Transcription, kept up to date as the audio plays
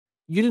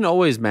you didn't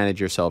always manage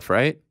yourself,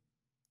 right?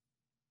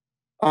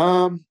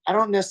 I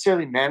don't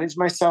necessarily manage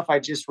myself. I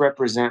just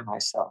represent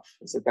myself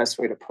is the best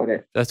way to put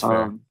it. That's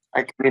fair.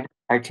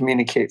 I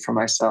communicate for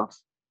myself.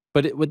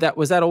 But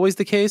was that always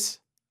the case?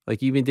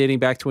 Like even dating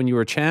back to when you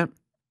were a champ?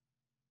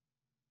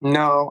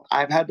 No,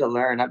 I've had to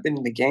learn. I've been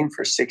in the game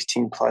for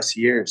 16 plus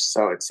years.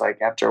 So it's like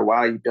after a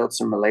while, you build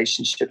some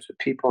relationships with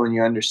people and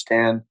you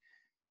understand,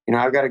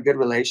 I've got a good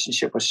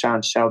relationship with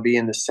Sean Shelby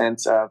in the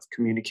sense of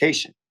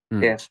communication.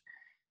 Mm, If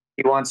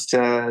he wants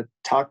to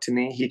talk to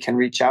me, he can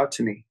reach out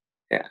to me.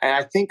 Yeah, and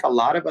I think a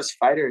lot of us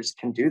fighters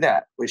can do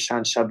that with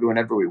Sean Shelby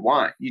whenever we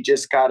want. You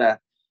just got to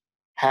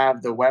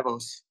have the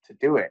huevos to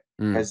do it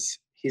mm. because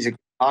he's a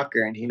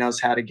talker and he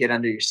knows how to get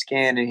under your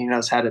skin and he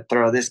knows how to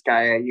throw this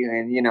guy at you.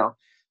 And,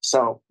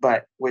 so,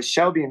 but with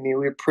Shelby and me,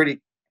 we're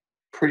pretty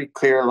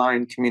clear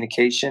line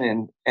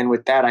communication. And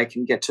with that, I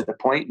can get to the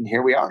point and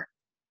here we are.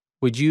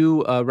 Would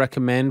you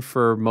recommend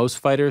for most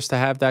fighters to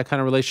have that kind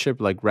of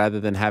relationship, like rather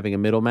than having a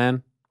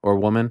middleman or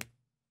woman?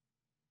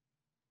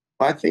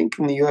 I think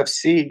in the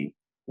UFC,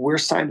 we're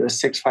signed to a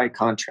 6-fight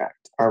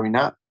contract, are we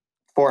not?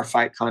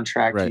 4-fight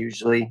contract Right.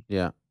 usually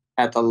Yeah.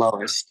 at the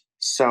lowest.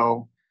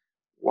 So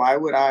why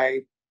would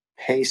I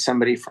pay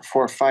somebody for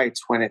 4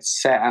 fights when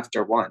it's set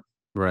after one?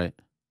 Right.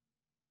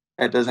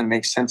 That doesn't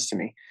make sense to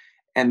me.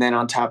 And then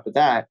on top of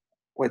that,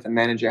 with a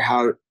manager,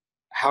 how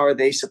are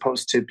they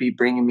supposed to be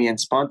bringing me in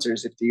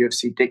sponsors if the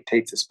UFC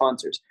dictates the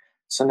sponsors?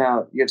 So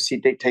now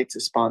UFC dictates the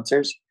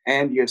sponsors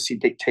and UFC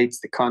dictates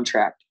the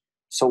contract.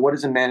 So what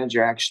is a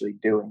manager actually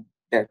doing?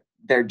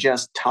 They're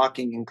just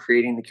talking and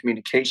creating the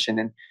communication.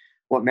 And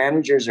what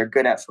managers are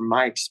good at, from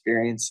my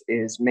experience,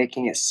 is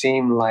making it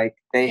seem like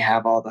they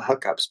have all the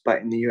hookups. But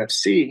in the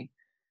UFC,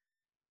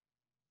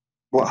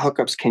 what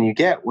hookups can you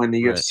get when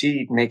the Right.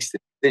 UFC makes the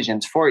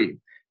decisions for you?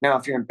 Now,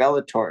 if you're in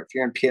Bellator, if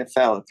you're in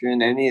PFL, if you're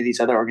in any of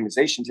these other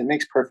organizations, it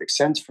makes perfect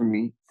sense for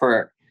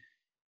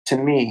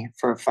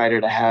a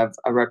fighter to have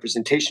a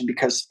representation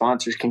because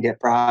sponsors can get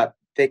brought.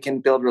 They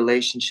can build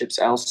relationships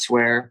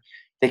elsewhere.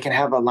 They can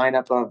have a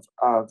lineup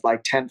of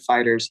like 10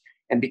 fighters.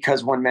 And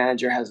because one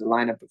manager has a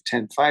lineup of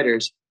 10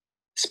 fighters,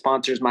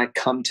 sponsors might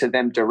come to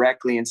them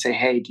directly and say,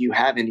 hey, do you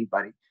have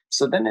anybody?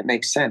 So then it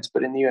makes sense.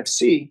 But in the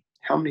UFC,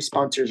 how many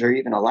sponsors are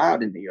even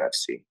allowed in the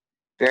UFC?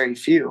 Very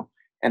few.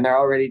 And they're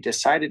already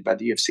decided by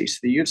the UFC. So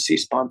the UFC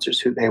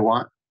sponsors who they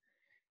want,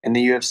 and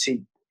the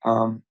UFC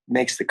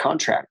makes the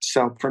contract.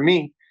 So for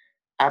me,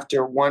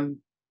 after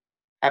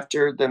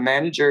the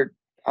manager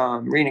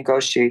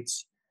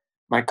renegotiates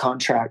my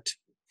contract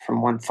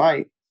from one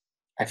fight,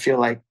 I feel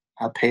like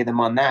I'll pay them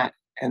on that,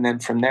 and then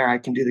from there I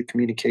can do the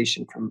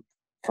communication from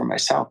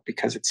myself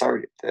because it's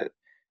already the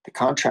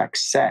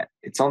contract's set.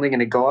 It's only going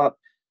to go up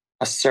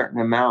a certain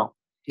amount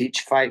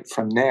each fight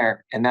from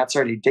there, and that's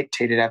already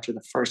dictated after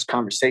the first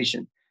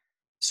conversation.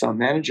 So a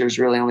manager is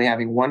really only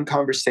having one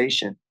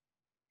conversation,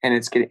 and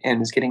it's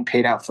getting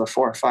paid out for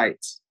 4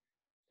 fights.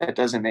 That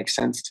doesn't make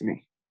sense to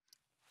me.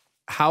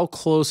 How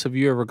close have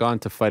you ever gone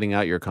to fighting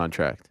out your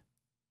contract?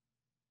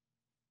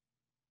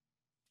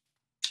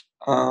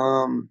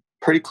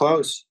 Pretty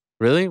close.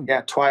 Really?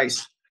 Yeah,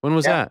 twice. When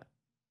was Yeah, that?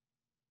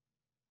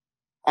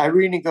 I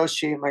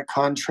renegotiate my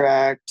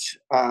contract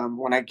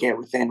when I get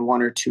within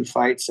 1 or 2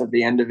 fights of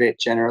the end of it.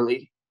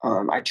 Generally,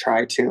 I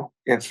try to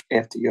if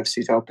the UFC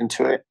is open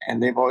to it,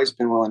 and they've always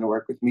been willing to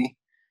work with me.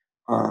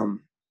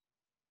 Um,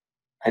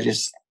 I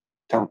just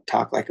don't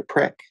talk like a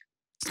prick.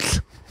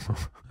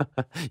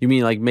 You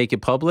mean like make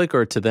it public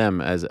or to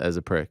them as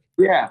a prick?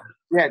 Yeah,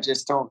 yeah,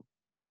 just don't,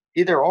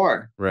 either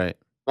or. Right.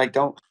 Like,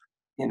 don't,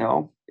 you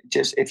know,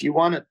 just if you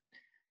want to.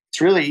 It's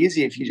really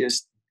easy if you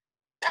just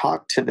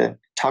talk to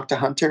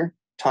Hunter,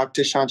 talk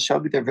to Sean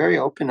Shelby. They're very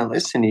open to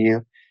listen to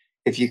you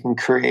if you can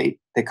create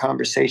the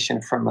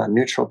conversation from a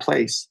neutral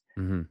place.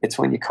 Hmm. It's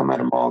when you come at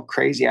them all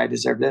crazy. I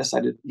deserve this.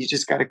 You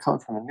just got to come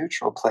from a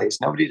neutral place.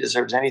 Nobody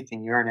deserves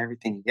anything. You earn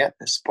everything you get in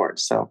this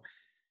sport. So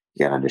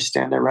you got to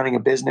understand they're running a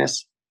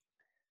business.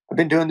 I've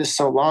been doing this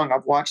so long.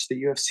 I've watched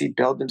the UFC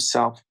build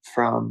themselves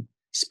from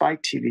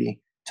Spike TV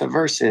to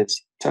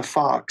Versus to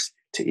Fox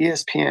to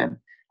ESPN.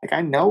 Like,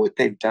 I know what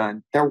they've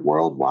done. They're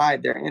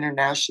worldwide. They're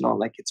international.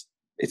 Like,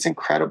 it's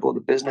incredible,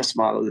 the business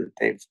model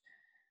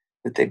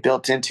that they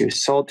built into.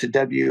 Sold to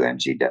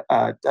WMG,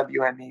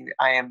 WME,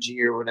 IMG,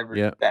 or whatever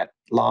Yeah. that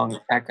long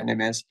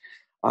acronym is.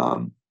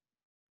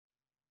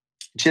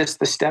 Just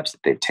the steps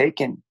that they've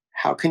taken.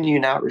 How can you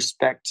not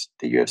respect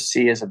the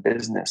UFC as a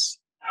business?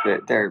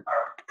 They're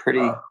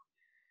pretty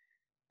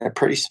they're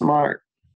pretty smart.